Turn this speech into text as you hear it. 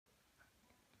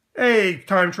Hey,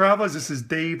 time travelers, this is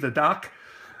Dave the Doc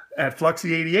at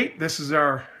Fluxy88. This is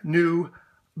our new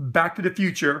Back to the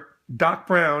Future Doc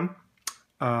Brown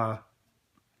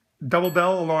double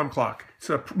bell alarm clock.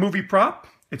 It's a movie prop.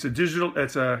 It's a digital.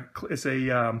 It's a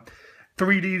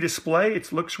 3D display.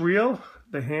 It looks real.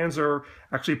 The hands are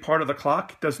actually part of the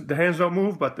clock. The hands don't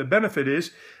move, but the benefit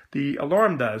is the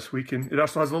alarm does. It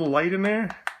also has a little light in there.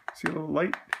 See a little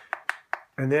light?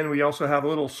 And then we also have a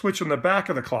little switch on the back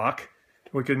of the clock.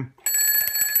 We can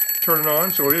turn it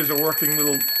on, so it is a working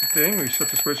little thing. We set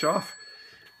the switch off.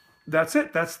 That's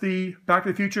it. That's the Back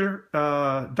to the Future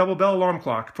double bell alarm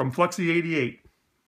clock from Fluxy88.